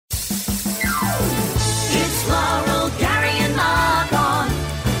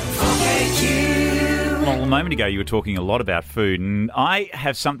moment ago you were talking a lot about food, and I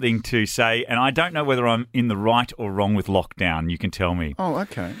have something to say, and I don't know whether I'm in the right or wrong with lockdown. You can tell me. Oh,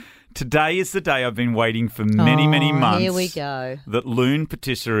 okay. Today is the day I've been waiting for many months. Here we go. That Loon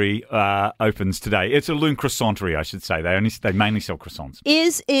Patisserie opens today. It's a Loon croissanterie, I should say. They mainly sell croissants.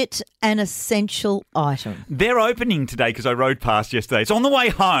 Is it an essential item? They're opening today because I rode past yesterday. It's on the way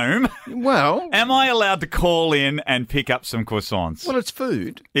home. Well, Am I allowed to call in and pick up some croissants? well, it's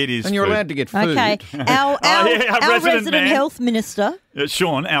food. It is And you're food. allowed to get food. Okay. Our resident man. health minister.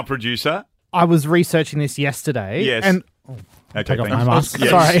 Sean, our producer. I was researching this yesterday. Yes. And Okay, take off thanks. my mask. Yes,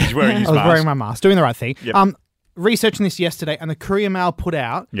 Sorry. he's wearing his I was mask. wearing my mask. Doing the right thing. Yep. Researching this yesterday, and the Courier Mail put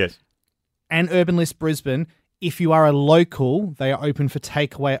out, Yes. and Urban List Brisbane, if you are a local, they are open for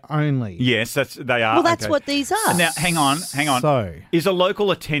takeaway only. Yes, they are. Well, that's okay. what these are. Now, hang on. So, Is a local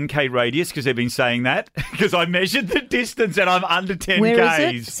a 10K radius? Because they've been saying that. Because I measured the distance and I'm under 10Ks.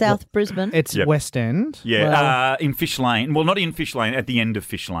 Where is it? South Brisbane. it's Yep. West End. Yeah, in Fish Lane. Well, not in Fish Lane, at the end of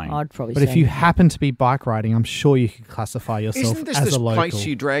Fish Lane. I'd probably But say if you happen to be bike riding, I'm sure you could classify yourself Isn't this as this a local. place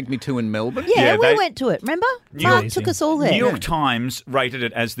you dragged me to in Melbourne? Yeah, Yeah, we they- went to it. Remember? New Mark York- took us all there. New York Times rated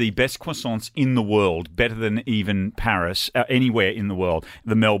it as the best croissants in the world, better than even Paris, anywhere in the world,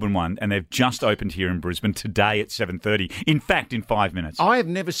 the Melbourne one. And they've just opened here in Brisbane today at 7:30. In fact, in 5 minutes. I have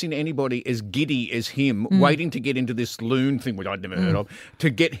never seen anybody as giddy as him waiting to get into this Loon thing, which I'd never heard of, to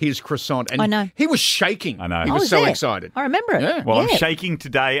get his croissant. And I know. he was shaking. I know. He I was was so there. excited. I remember it. Yeah. Well, I'm Yeah. shaking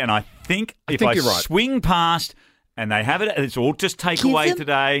today, and I think if think I you're right. swing past and they have it, it's all just Give takeaway them-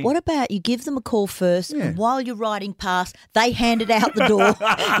 today. What about you give them a call first, Yeah. and while you're riding past, they hand it out the door.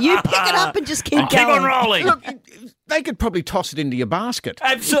 You pick it up and just keep And keep going. on rolling. Look, they could probably toss it into your basket.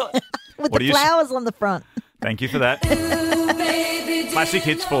 Absolutely. With What do the you s- flowers on the front. Thank you for that. Classic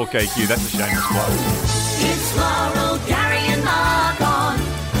hits for KQ. That's a shameless plug. It's my